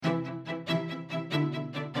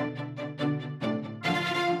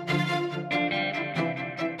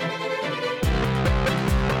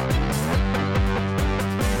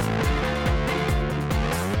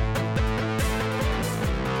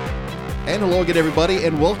And hello again, everybody,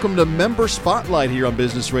 and welcome to Member Spotlight here on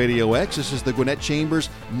Business RadioX. This is the Gwinnett Chamber's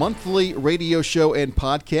monthly radio show and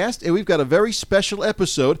podcast, and we've got a very special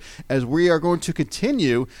episode as we are going to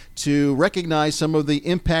continue to recognize some of the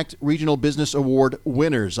Impact Regional Business Award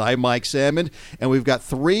winners. I'm Mike Salmon, and we've got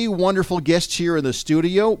three wonderful guests here in the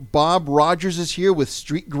studio. Bob Rogers is here with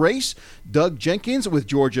Street Grace, Doug Jenkins with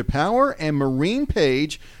Georgia Power, and Maureen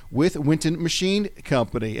Page with Winton Machine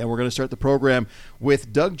Company. And we're going to start the program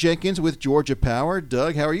with Doug Jenkins with Georgia Power.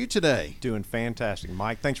 Doug, how are you today? Doing fantastic.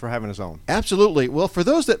 Mike, thanks for having us on. Absolutely. Well, for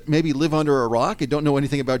those that maybe live under a rock and don't know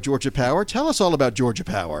anything about Georgia Power, tell us all about Georgia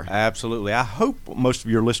Power. Absolutely. I hope most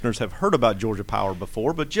of your listeners have heard about Georgia Power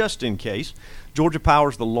before, but just in case, Georgia Power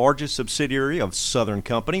is the largest subsidiary of Southern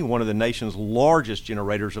Company, one of the nation's largest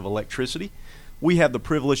generators of electricity. We have the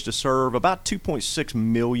privilege to serve about 2.6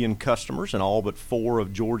 million customers in all but 4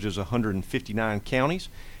 of Georgia's 159 counties,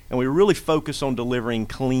 and we really focus on delivering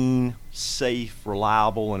clean, safe,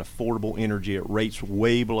 reliable, and affordable energy at rates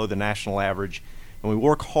way below the national average, and we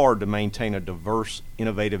work hard to maintain a diverse,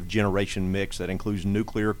 innovative generation mix that includes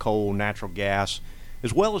nuclear, coal, natural gas,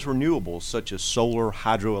 as well as renewables such as solar,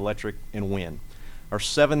 hydroelectric, and wind. Our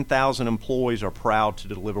 7,000 employees are proud to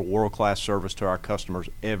deliver world-class service to our customers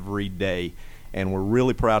every day, and we're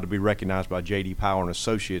really proud to be recognized by J.D. Power and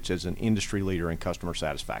Associates as an industry leader in customer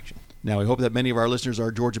satisfaction. Now, we hope that many of our listeners are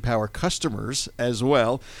Georgia Power customers as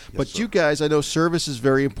well. Yes, but sir. You guys, I know service is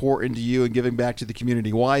very important to you and giving back to the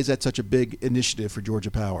community. Why is that such a big initiative for Georgia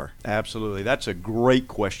Power? Absolutely. That's a great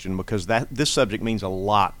question because this subject means a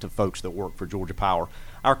lot to folks that work for Georgia Power.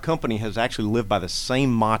 Our company has actually lived by the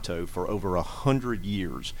same motto for over 100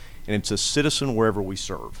 years, and it's a citizen wherever we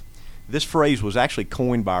serve. This phrase was actually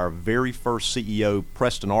coined by our very first CEO,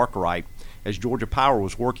 Preston Arkwright, as Georgia Power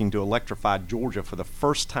was working to electrify Georgia for the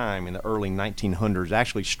first time in the early 1900s,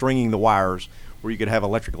 actually stringing the wires where you could have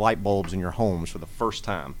electric light bulbs in your homes for the first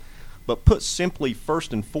time. But put simply,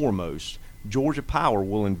 first and foremost, Georgia Power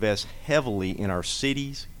will invest heavily in our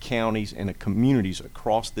cities, counties, and communities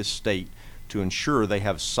across this state to ensure they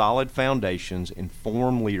have solid foundations,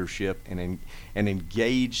 informed leadership, and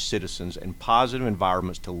engaged citizens and positive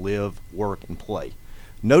environments to live, work, and play.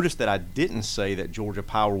 Notice that I didn't say that Georgia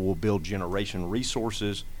Power will build generation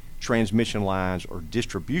resources, transmission lines, or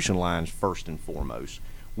distribution lines first and foremost.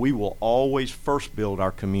 We will always first build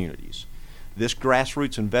our communities. This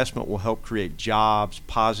grassroots investment will help create jobs,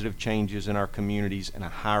 positive changes in our communities, and a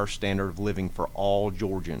higher standard of living for all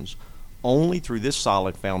Georgians. Only through this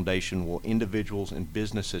solid foundation will individuals and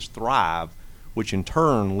businesses thrive, which in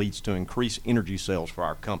turn leads to increased energy sales for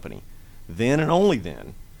our company. Then and only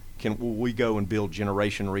then will we go and build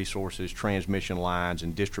generation resources, transmission lines,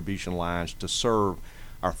 and distribution lines to serve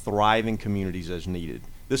our thriving communities as needed.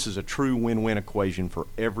 This is a true win-win equation for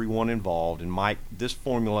everyone involved, and Mike, this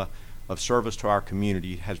formula of service to our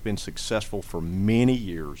community has been successful for many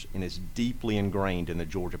years and is deeply ingrained in the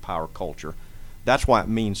Georgia Power culture. That's why it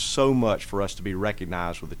means so much for us to be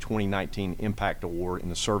recognized with the 2019 Impact Award in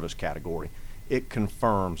the service category. It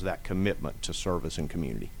confirms that commitment to service and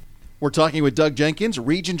community. We're talking with Doug Jenkins,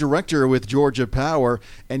 Region Director with Georgia Power,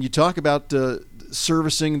 and you talk about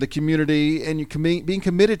servicing the community and being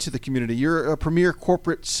committed to the community. You're a premier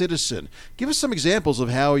corporate citizen. Give us some examples of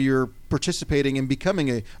how you're participating in becoming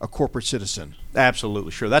a corporate citizen.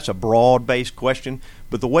 Absolutely, sure. That's a broad-based question,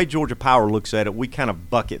 but the way Georgia Power looks at it, we kind of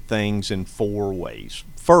bucket things in 4 ways.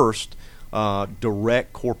 First,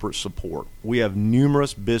 direct corporate support. We have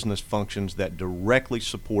numerous business functions that directly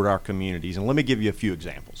support our communities, and let me give you a few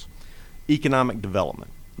examples. Economic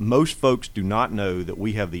development. Most folks do not know that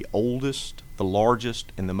we have the oldest, the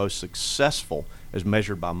largest, and the most successful, as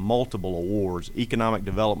measured by multiple awards, economic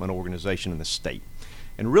development organization in the state,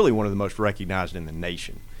 and really one of the most recognized in the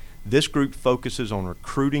nation. This group focuses on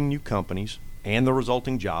recruiting new companies and the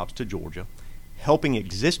resulting jobs to Georgia, helping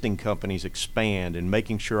existing companies expand, and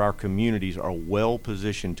making sure our communities are well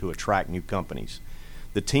positioned to attract new companies.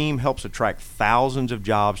 The team helps attract thousands of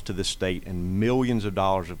jobs to the state and millions of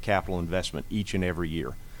dollars of capital investment each and every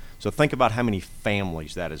year. So think about how many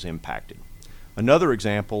families that has impacted. Another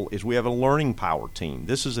example is we have a Learning Power team.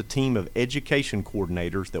 This is a team of education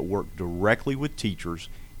coordinators that work directly with teachers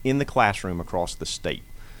in the classroom across the state.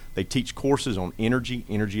 They teach courses on energy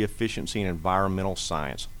efficiency, and environmental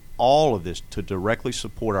science. All of this to directly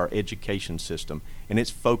support our education system and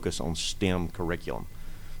its focus on STEM curriculum.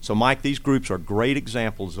 So, Mike, these groups are great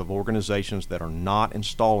examples of organizations that are not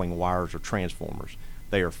installing wires or transformers.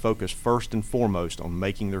 They are focused first and foremost on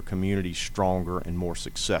making their communities stronger and more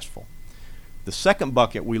successful. The second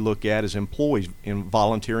bucket we look at is employees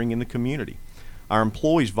volunteering in the community. Our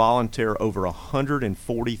employees volunteer over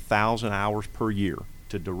 140,000 hours per year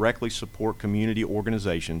to directly support community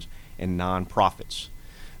organizations and nonprofits.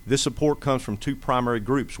 This support comes from two primary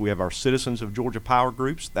groups. We have our Citizens of Georgia Power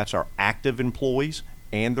groups, that's our active employees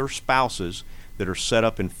and their spouses that are set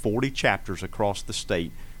up in 40 chapters across the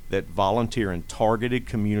state that volunteer in targeted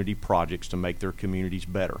community projects to make their communities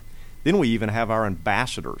better. Then we even have our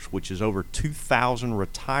ambassadors, which is over 2,000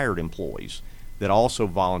 retired employees that also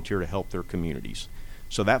volunteer to help their communities.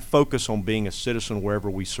 So that focus on being a citizen wherever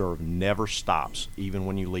we serve never stops, even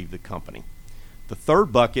when you leave the company. The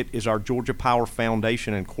third bucket is our Georgia Power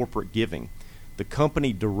Foundation and corporate giving. The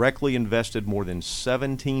company directly invested more than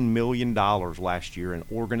 $17 million last year in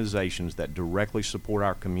organizations that directly support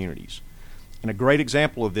our communities. And a great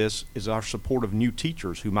example of this is our support of new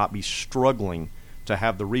teachers who might be struggling to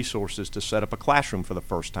have the resources to set up a classroom for the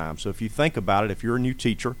first time. So if you think about it, if you're a new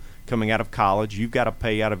teacher coming out of college, you've got to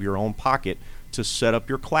pay out of your own pocket to set up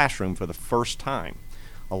your classroom for the first time.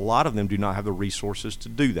 A lot of them do not have the resources to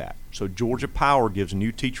do that. So Georgia Power gives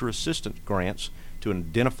new teacher assistance grants to an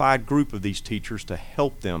identified group of these teachers to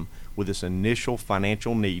help them with this initial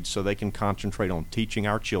financial need so they can concentrate on teaching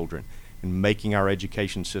our children and making our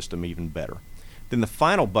education system even better. Then the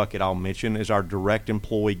final bucket I'll mention is our direct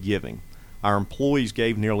employee giving. Our employees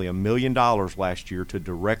gave nearly $1 million last year to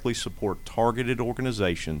directly support targeted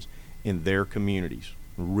organizations in their communities.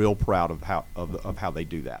 I'm real proud of how they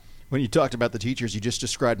do that. When you talked about the teachers, you just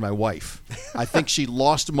described my wife. I think she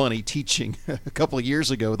lost money teaching a couple of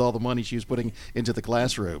years ago with all the money she was putting into the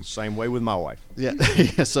classroom. Same way with my wife. Yeah,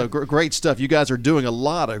 so great stuff. You guys are doing a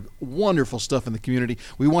lot of wonderful stuff in the community.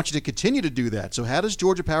 We want you to continue to do that. So how does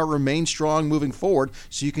Georgia Power remain strong moving forward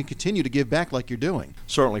so you can continue to give back like you're doing?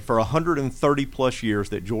 Certainly. For 130 plus years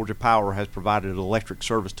that Georgia Power has provided electric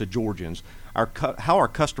service to Georgians, how our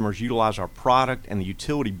customers utilize our product and the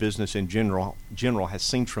utility business in general has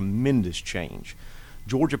seen tremendous change.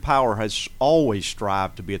 Georgia Power has always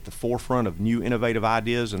strived to be at the forefront of new innovative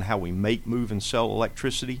ideas in how we make, move, and sell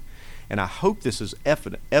electricity. And I hope this is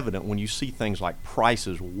evident when you see things like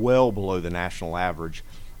prices well below the national average,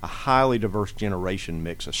 a highly diverse generation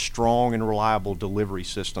mix, a strong and reliable delivery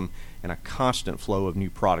system, and a constant flow of new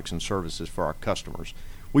products and services for our customers.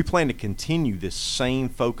 We plan to continue this same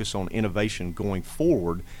focus on innovation going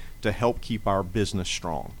forward to help keep our business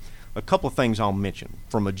strong. A couple of things I'll mention.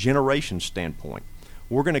 From a generation standpoint,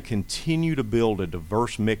 we're going to continue to build a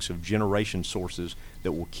diverse mix of generation sources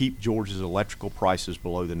that will keep Georgia's electrical prices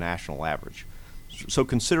below the national average. So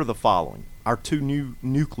consider the following. Our two new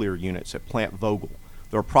nuclear units at Plant Vogtle,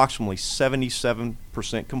 they're approximately 77%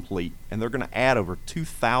 complete, and they're going to add over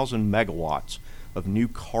 2,000 megawatts of new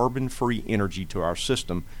carbon-free energy to our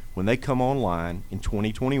system when they come online in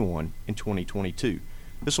 2021 and 2022.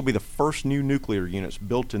 This will be the first new nuclear units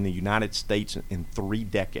built in the United States in 3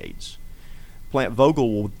 decades. Plant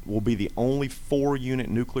Vogtle will be the only 4-unit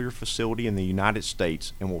nuclear facility in the United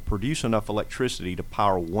States and will produce enough electricity to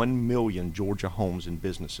power 1 million Georgia homes and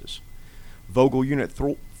businesses. Vogtle Unit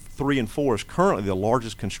 3 and 4 is currently the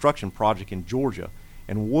largest construction project in Georgia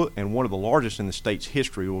and one of the largest in the state's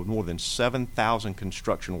history, with more than 7,000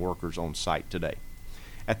 construction workers on site today.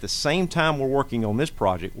 At the same time we're working on this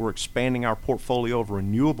project, we're expanding our portfolio of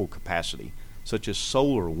renewable capacity, such as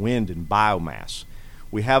solar, wind, and biomass.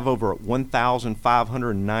 We have over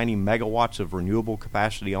 1,590 megawatts of renewable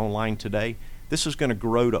capacity online today. This is going to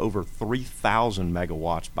grow to over 3,000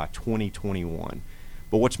 megawatts by 2021.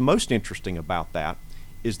 But what's most interesting about that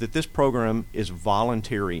is that this program is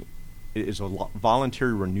voluntary. It is a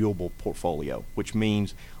voluntary renewable portfolio, which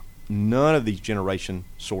means none of these generation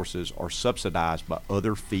sources are subsidized by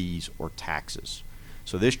other fees or taxes.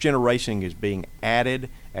 So this generation is being added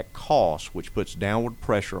at cost, which puts downward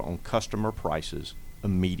pressure on customer prices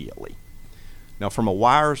immediately. Now, from a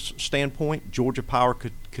wires standpoint, Georgia Power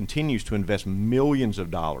continues to invest millions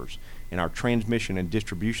of dollars in our transmission and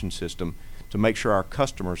distribution system to make sure our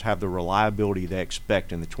customers have the reliability they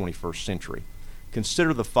expect in the 21st century.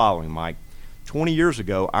 Consider the following, Mike. 20 years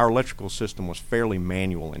ago, our electrical system was fairly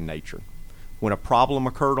manual in nature. When a problem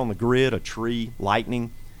occurred on the grid, a tree,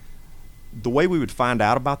 lightning, the way we would find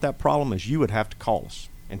out about that problem is you would have to call us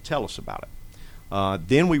and tell us about it.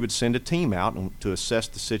 Then we would send a team out to assess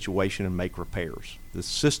the situation and make repairs. The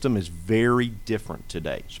system is very different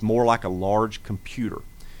today. It's more like a large computer.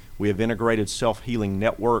 We have integrated self-healing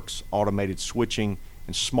networks, automated switching,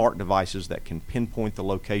 and smart devices that can pinpoint the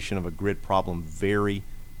location of a grid problem very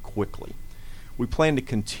quickly. We plan to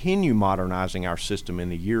continue modernizing our system in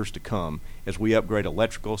the years to come as we upgrade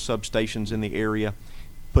electrical substations in the area,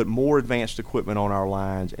 put more advanced equipment on our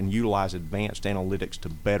lines, and utilize advanced analytics to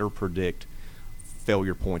better predict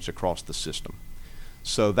failure points across the system.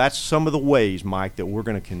 So that's some of the ways, Mike, that we're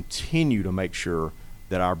going to continue to make sure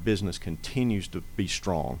that our business continues to be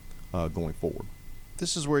strong going forward.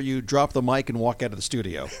 This is where you drop the mic and walk out of the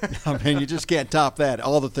studio. I mean, you just can't top that,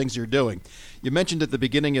 all the things you're doing. You mentioned at the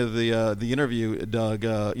beginning of the interview, Doug,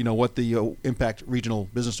 what the Impact Regional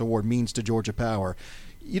Business Award means to Georgia Power.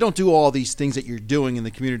 You don't do all these things that you're doing in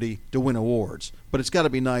the community to win awards, but it's got to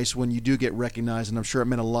be nice when you do get recognized, and I'm sure it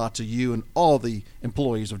meant a lot to you and all the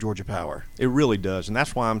employees of Georgia Power. It really does, and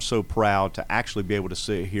that's why I'm so proud to actually be able to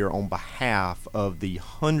sit here on behalf of the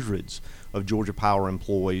hundreds of Georgia Power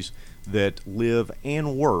employees that live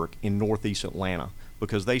and work in Northeast Atlanta,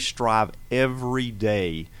 because they strive every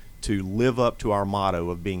day to live up to our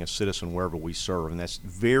motto of being a citizen wherever we serve, and that's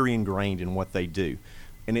very ingrained in what they do.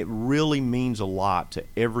 And it really means a lot to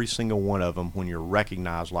every single one of them when you're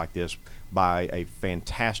recognized like this by a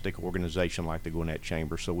fantastic organization like the Gwinnett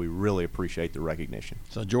Chamber. So we really appreciate the recognition.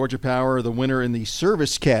 So Georgia Power, the winner in the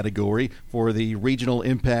service category for the Regional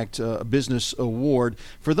Impact Business Award.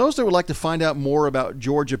 For those that would like to find out more about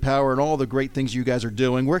Georgia Power and all the great things you guys are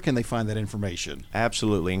doing, where can they find that information?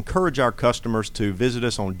 Absolutely. Encourage our customers to visit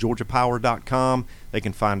us on georgiapower.com. They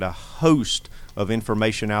can find a host of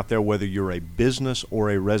information out there, whether you're a business or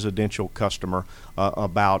a residential customer,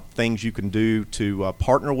 about things you can do to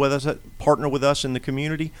partner with us in the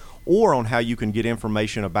community, or on how you can get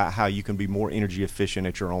information about how you can be more energy efficient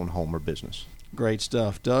at your own home or business. Great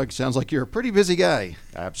stuff. Doug, sounds like you're a pretty busy guy.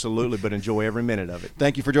 Absolutely, but enjoy every minute of it.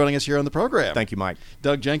 Thank you for joining us here on the program. Thank you, Mike.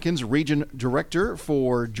 Doug Jenkins, Region Director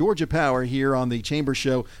for Georgia Power here on the Chamber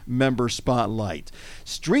Show Member Spotlight.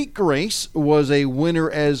 Street Grace was a winner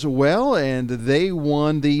as well, and they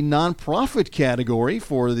won the nonprofit category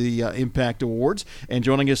for the Impact Awards. And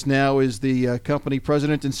joining us now is the company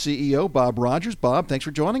president and CEO, Bob Rogers. Bob, thanks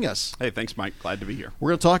for joining us. Hey, thanks, Mike. Glad to be here.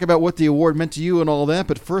 We're going to talk about what the award meant to you and all that,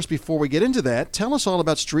 but first, before we get into that, tell us all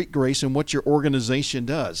about Street Grace and what your organization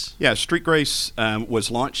does. Yeah, Street Grace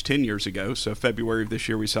was launched 10 years ago. So February of this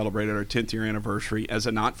year, we celebrated our 10th year anniversary as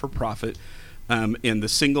a not-for-profit. And the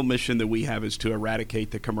single mission that we have is to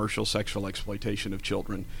eradicate the commercial sexual exploitation of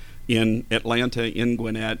children in Atlanta, in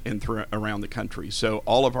Gwinnett, and around the country. So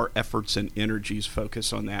all of our efforts and energies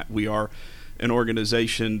focus on that. We are an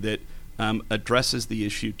organization that addresses the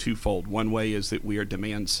issue twofold. One way is that we are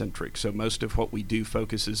demand-centric. So most of what we do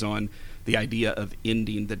focuses on the idea of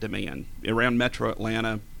ending the demand. Around Metro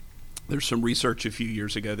Atlanta, there's some research a few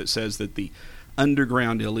years ago that says that the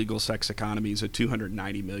underground illegal sex economy is a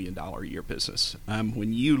 $290 million a year business.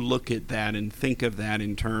 When you look at that and think of that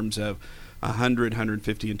in terms of $100,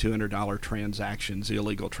 $150, and $200 transactions,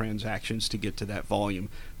 illegal transactions to get to that volume,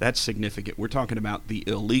 that's significant. We're talking about the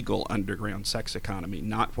illegal underground sex economy,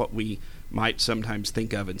 not what we might sometimes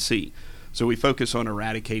think of and see. So we focus on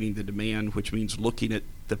eradicating the demand, which means looking at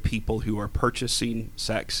the people who are purchasing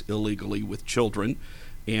sex illegally with children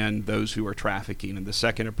and those who are trafficking. And the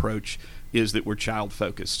second approach is that we're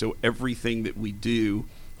child-focused. So everything that we do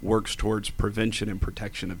works towards prevention and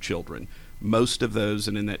protection of children. Most of those,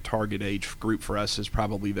 and in that target age group for us, is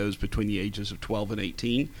probably those between the ages of 12 and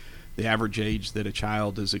 18. The average age that a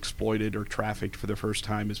child is exploited or trafficked for the first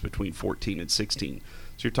time is between 14 and 16.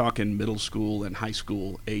 So you're talking middle school and high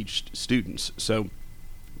school aged students. So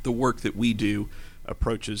the work that we do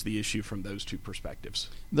approaches the issue from those two perspectives.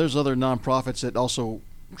 There's other nonprofits that also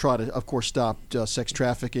try to, of course, stop sex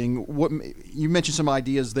trafficking. What you mentioned some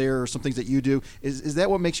ideas there, or some things that you do. Is that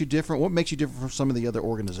what makes you different? What makes you different from some of the other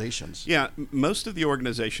organizations? Yeah, most of the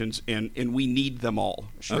organizations, and we need them all.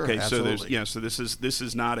 Sure, okay, absolutely. So this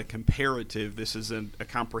is not a comparative. This is a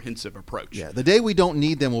comprehensive approach. Yeah, the day we don't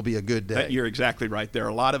need them will be a good day. You're exactly right. There are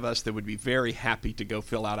a lot of us that would be very happy to go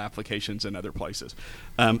fill out applications in other places.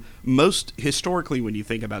 Most historically, when you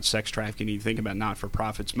think about sex trafficking, you think about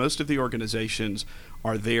not-for-profits. Most of the organizations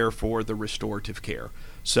are there for the restorative care.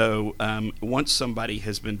 So once somebody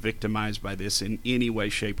has been victimized by this in any way,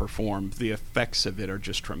 shape, or form, the effects of it are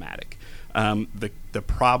just traumatic. The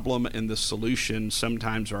problem and the solution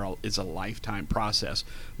sometimes is a lifetime process.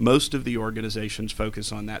 Most of the organizations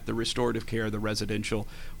focus on that. The restorative care, the residential,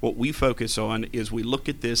 what we focus on is we look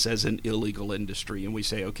at this as an illegal industry, and we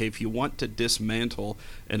say, okay, if you want to dismantle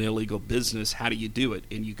an illegal business, how do you do it?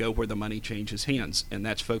 And you go where the money changes hands, and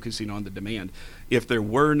that's focusing on the demand. If there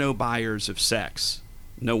were no buyers of sex,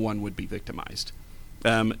 no one would be victimized.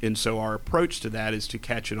 And so our approach to that is to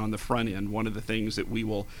catch it on the front end. One of the things that we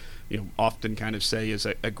will often kind of say is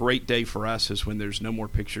a great day for us is when there's no more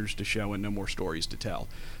pictures to show and no more stories to tell.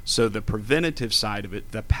 So the preventative side of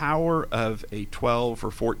it, the power of a 12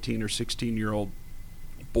 or 14 or 16-year-old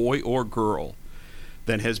boy or girl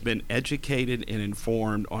that has been educated and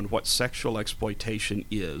informed on what sexual exploitation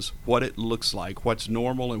is, what it looks like, what's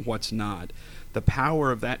normal and what's not, the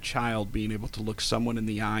power of that child being able to look someone in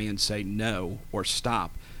the eye and say no or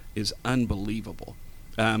stop is unbelievable.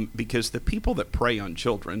 Because the people that prey on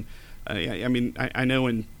children, I know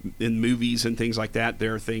in movies and things like that,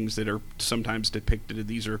 there are things that are sometimes depicted.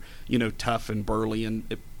 These are, tough and burly,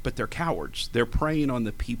 but they're cowards. They're preying on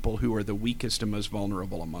the people who are the weakest and most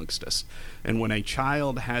vulnerable amongst us. And when a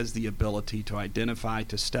child has the ability to identify,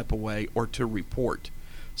 to step away, or to report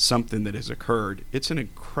something that has occurred, it's an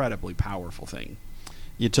incredibly powerful thing.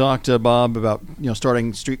 You talked, Bob, about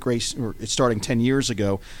starting Street Grace, or it's starting 10 years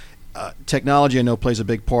ago. Technology, I know, plays a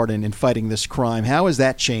big part in fighting this crime. How has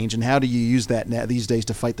that changed, and how do you use that these days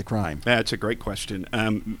to fight the crime? That's a great question.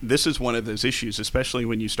 This is one of those issues, especially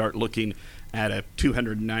when you start looking at a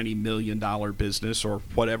 $290 million business or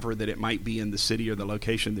whatever that it might be in the city or the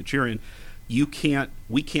location that you're in.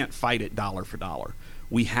 We can't fight it dollar for dollar.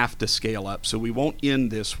 We have to scale up. So we won't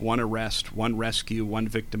end this one arrest, one rescue, one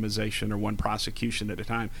victimization, or one prosecution at a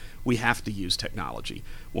time. We have to use technology.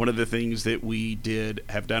 One of the things that we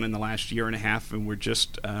have done in the last year and a half, and we're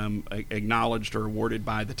just acknowledged or awarded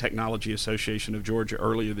by the Technology Association of Georgia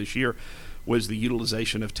earlier this year, was the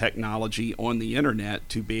utilization of technology on the internet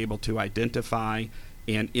to be able to identify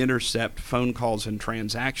and intercept phone calls and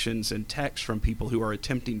transactions and texts from people who are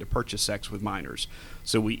attempting to purchase sex with minors.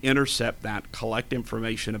 So we intercept that, collect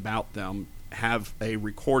information about them, have a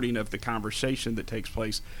recording of the conversation that takes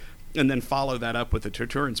place, and then follow that up with a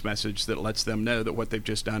deterrence message that lets them know that what they've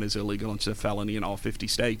just done is illegal and it's a felony in all 50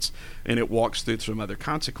 states, and it walks through some other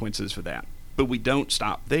consequences for that. But we don't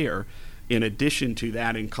stop there. In addition to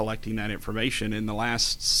that, in collecting that information, in the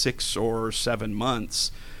last 6 or 7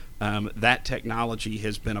 months, that technology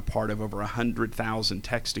has been a part of over 100,000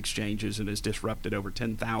 text exchanges and has disrupted over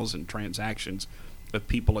 10,000 transactions of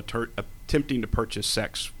people attempting to purchase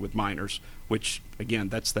sex with minors, which, again,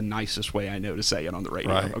 that's the nicest way I know to say it on the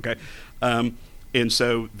radio. Right. Okay. And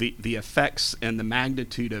so the effects and the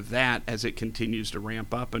magnitude of that, as it continues to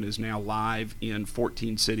ramp up and is now live in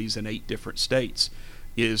 14 cities and 8 different states,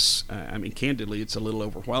 is, candidly, it's a little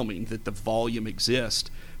overwhelming that the volume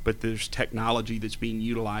exists, but there's technology that's being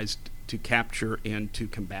utilized to capture and to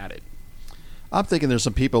combat it. I'm thinking there's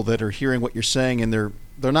some people that are hearing what you're saying, and they're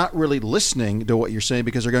not really listening to what you're saying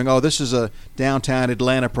because they're going, oh, this is a downtown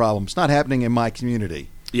Atlanta problem. It's not happening in my community.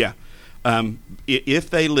 Yeah. If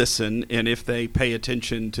they listen and if they pay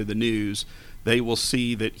attention to the news, they will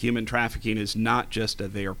see that human trafficking is not just a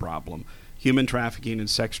there problem. Human trafficking and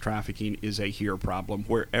sex trafficking is a here problem,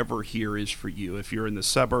 wherever here is for you. If you're in the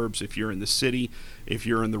suburbs, if you're in the city, if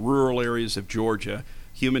you're in the rural areas of Georgia,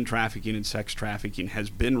 human trafficking and sex trafficking has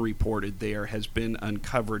been reported there, has been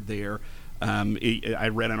uncovered there. I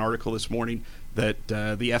read an article this morning that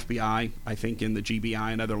the FBI, I think in the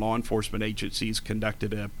GBI and other law enforcement agencies,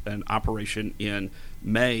 conducted an operation in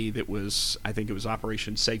May that was, I think it was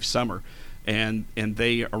Operation Safe Summer. And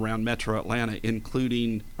they, around metro Atlanta,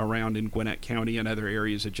 including around in Gwinnett County and other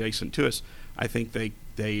areas adjacent to us, I think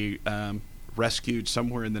they rescued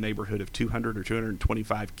somewhere in the neighborhood of 200 or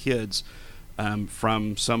 225 kids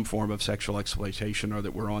from some form of sexual exploitation, or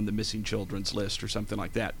that were on the missing children's list or something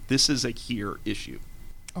like that. This is a here issue.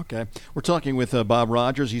 Okay. We're talking with Bob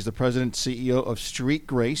Rogers. He's the president and CEO of Street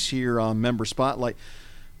Grace here on Member Spotlight.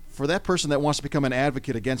 For that person that wants to become an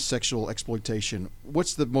advocate against sexual exploitation,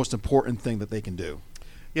 what's the most important thing that they can do?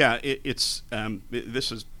 Yeah, that's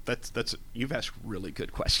you've asked really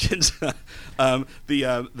good questions.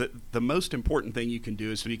 The most important thing you can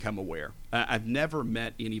do is to become aware. I've never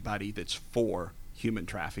met anybody that's for human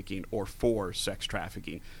trafficking or for sex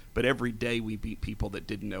trafficking, but every day we meet people that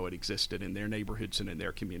didn't know it existed in their neighborhoods and in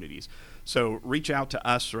their communities. So reach out to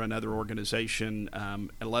us or another organization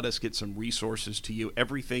and let us get some resources to you.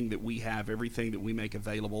 Everything that we have, everything that we make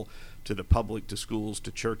available to the public, to schools,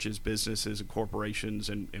 to churches, businesses, and corporations,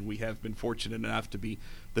 and we have been fortunate enough to be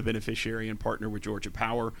the beneficiary and partner with Georgia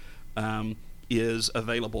Power, is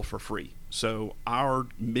available for free. So our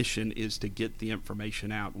mission is to get the information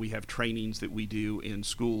out. We have trainings that we do in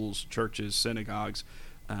schools, churches, synagogues,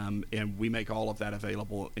 and we make all of that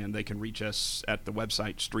available, and they can reach us at the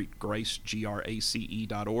website streetgrace,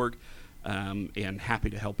 grace.org, and happy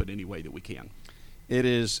to help in any way that we can. It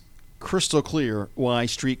is crystal clear why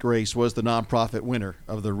Street Grace was the nonprofit winner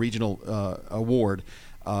of the regional award,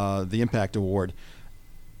 the Impact Award.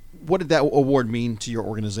 What did that award mean to your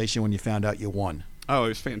organization when you found out you won? Oh, it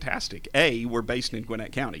was fantastic. We're based in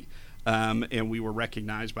Gwinnett County, and we were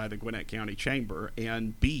recognized by the Gwinnett County Chamber.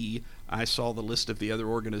 And B, I saw the list of the other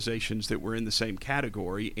organizations that were in the same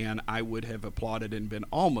category, and I would have applauded and been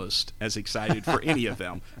almost as excited for any of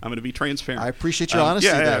them. I'm going to be transparent. I appreciate your honesty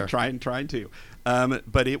there. Yeah, trying to.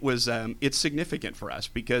 But it was it's significant for us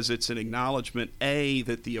because it's an acknowledgement, A,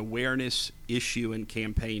 that the awareness issue and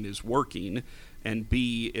campaign is working, and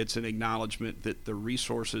B, it's an acknowledgement that the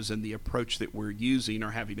resources and the approach that we're using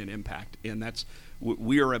are having an impact. And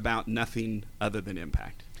we are about nothing other than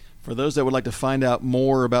impact. For those that would like to find out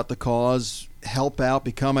more about the cause, help out,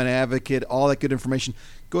 become an advocate, all that good information,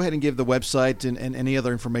 go ahead and give the website and any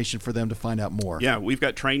other information for them to find out more. Yeah, we've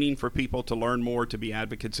got training for people to learn more, to be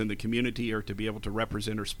advocates in the community, or to be able to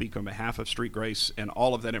represent or speak on behalf of Street Grace, and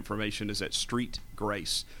all of that information is at Street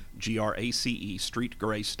Grace, GRACE,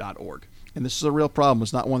 streetgrace.org. And this is a real problem.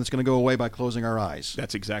 It's not one that's going to go away by closing our eyes.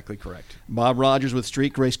 That's exactly correct. Bob Rogers with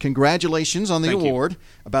Street Grace, congratulations on the Thank award. You.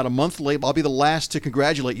 About a month late. I'll be the last to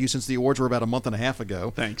congratulate you since the awards were about a month and a half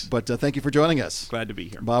ago. Thanks. But thank you for joining us. Glad to be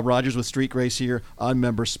here. Bob Rogers with Street Grace here on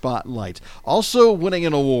Member Spotlight. Also winning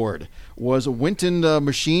an award was Winton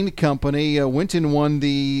Machine Company. Winton won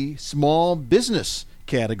the small business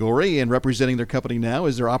category, and representing their company now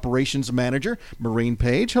is their operations manager, Maureen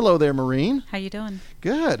Page. Hello there, Maureen. How you doing?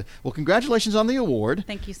 Good. Well, congratulations on the award.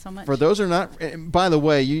 Thank you so much. For those who are not, by the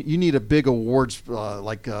way, you need a big awards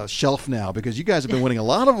shelf now, because you guys have been winning a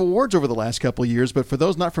lot of awards over the last couple of years. But for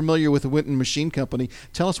those not familiar with the Winton Machine Company,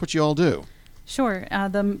 tell us what you all do. Sure.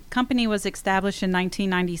 The company was established in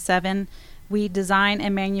 1997. We design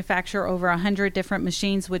and manufacture over 100 different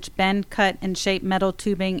machines which bend, cut, and shape metal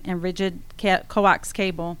tubing and rigid coax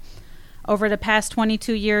cable. Over the past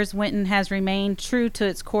 22 years, Winton has remained true to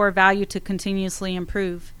its core value to continuously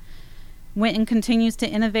improve. Winton continues to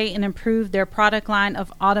innovate and improve their product line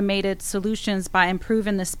of automated solutions by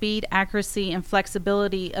improving the speed, accuracy, and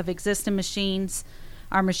flexibility of existing machines.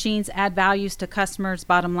 Our machines add values to customers'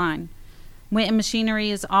 bottom line. Winton machinery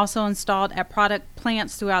is also installed at product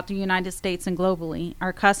plants throughout the United States and globally.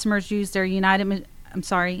 Our customers use their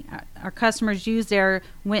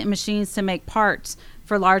Winton machines to make parts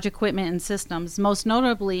for large equipment and systems. Most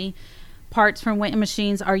notably, parts from Winton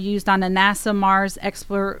machines are used on the NASA Mars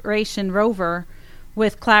Exploration Rover,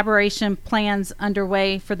 with collaboration plans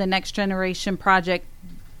underway for the next generation project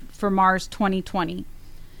for Mars 2020.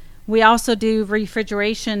 We also do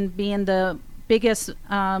refrigeration, being the biggest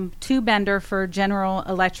tube bender for General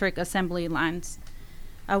Electric assembly lines.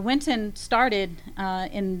 Winton started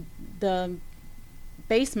in the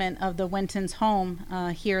basement of the Winton's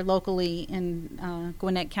home here locally in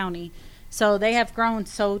Gwinnett County. So they have grown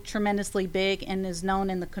so tremendously big and is known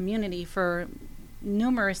in the community for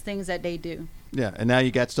numerous things that they do. Yeah, and now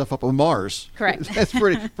you got stuff up on Mars. Correct. That's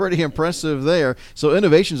pretty impressive there. So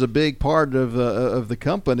innovation is a big part of the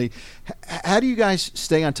company. How do you guys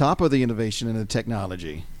stay on top of the innovation and the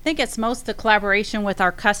technology? I think it's most the collaboration with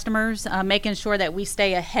our customers, making sure that we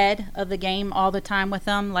stay ahead of the game all the time with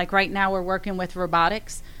them. Like right now we're working with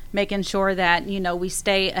robotics, making sure that, we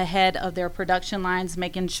stay ahead of their production lines,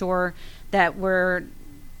 making sure that we're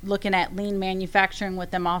looking at lean manufacturing with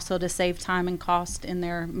them also to save time and cost in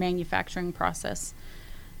their manufacturing process.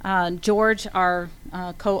 George, our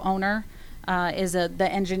co-owner, is the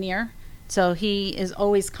engineer. So he is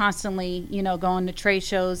always constantly, going to trade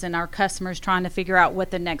shows and our customers trying to figure out what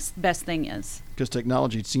the next best thing is. Because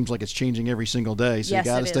technology, it seems like it's changing every single day. So yes,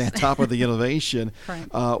 you got to stay on top of the innovation.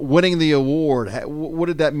 Right. Winning the award, what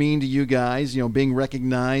did that mean to you guys, being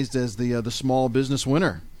recognized as the small business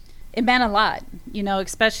winner? It meant a lot,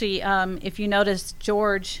 especially if you notice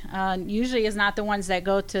George usually is not the ones that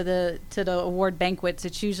go to the award banquets.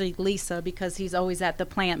 It's usually Lisa, because he's always at the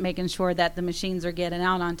plant making sure that the machines are getting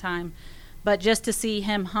out on time. But just to see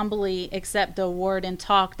him humbly accept the award and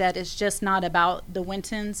talk that it's just not about the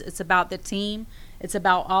Wintons, it's about the team. It's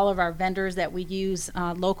about all of our vendors that we use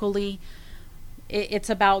locally. It's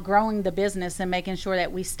about growing the business and making sure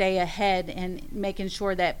that we stay ahead and making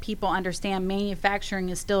sure that people understand manufacturing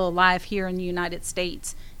is still alive here in the United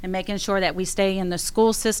States, and making sure that we stay in the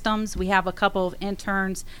school systems. We have a couple of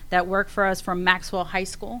interns that work for us from Maxwell High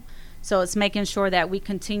School. So it's making sure that we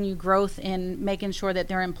continue growth and making sure that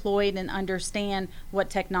they're employed and understand what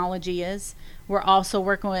technology is. We're also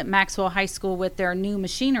working with Maxwell High School with their new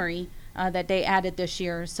machinery that they added this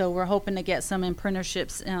year. So we're hoping to get some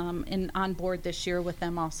apprenticeships on board this year with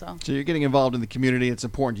them also. So you're getting involved in the community. It's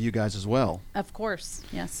important to you guys as well. Of course,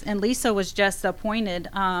 yes. And Lisa was just appointed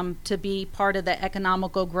to be part of the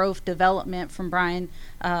economical growth development from Brian,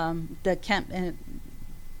 the Kemp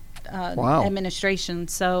wow. administration.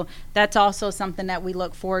 So that's also something that we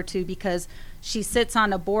look forward to, because she sits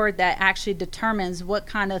on a board that actually determines what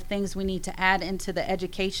kind of things we need to add into the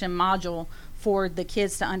education module for the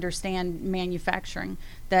kids to understand manufacturing,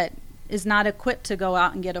 that is not equipped to go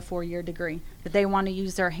out and get a 4-year degree, that they want to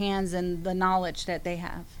use their hands and the knowledge that they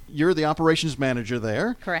have. You're the operations manager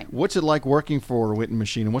there. Correct. What's it like working for Winton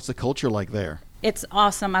Machine, and what's the culture like there? It's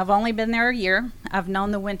awesome. I've only been there a year. I've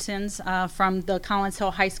known the Wintons from the Collins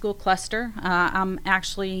Hill High School cluster. I'm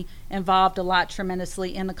actually involved a lot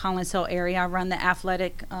tremendously in the Collins Hill area. I run the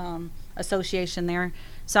athletic association there.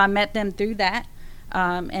 So I met them through that.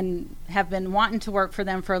 And have been wanting to work for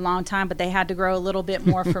them for a long time, but they had to grow a little bit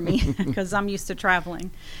more for me because I'm used to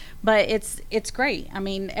traveling. But it's great. I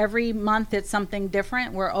mean, every month it's something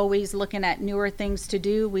different. We're always looking at newer things to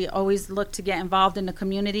do. We always look to get involved in the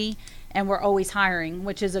community, and we're always hiring,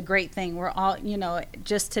 which is a great thing. We're all,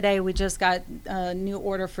 just today we just got a new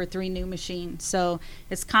order for 3 new machines. So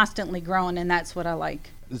it's constantly growing, and that's what I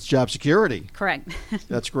like. It's job security. Correct.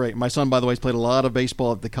 That's great. My son, by the way, has played a lot of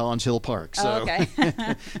baseball at the Collins Hill Park. So okay.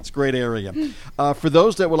 It's a great area. For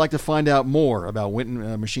those that would like to find out more about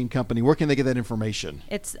Winton Machine Company, where can they get that information?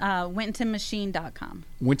 It's WintonMachine.com.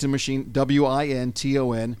 Winton Machine,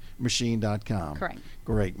 WINTON machine.com. Correct.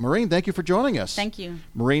 Great. Maureen, thank you for joining us. Thank you.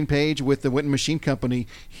 Maureen Page with the Winton Machine Company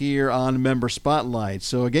here on Member Spotlight.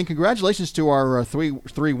 So again, congratulations to our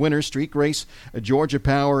three winners, Street Grace, Georgia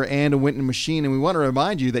Power, and a Winton Machine. And we want to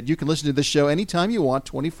remind you that you can listen to this show anytime you want,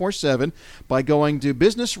 24/7, by going to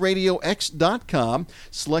BusinessRadioX.com,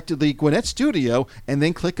 select the Gwinnett studio, and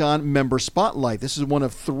then click on Member Spotlight. This is one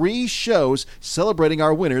of 3 shows celebrating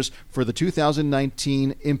our winners for the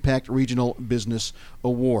 2019 Impact Regional Business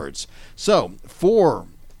Awards. So, for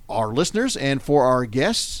our listeners and for our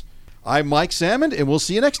guests, I'm Mike Salmon, and we'll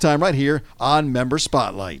see you next time right here on Member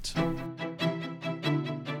Spotlight.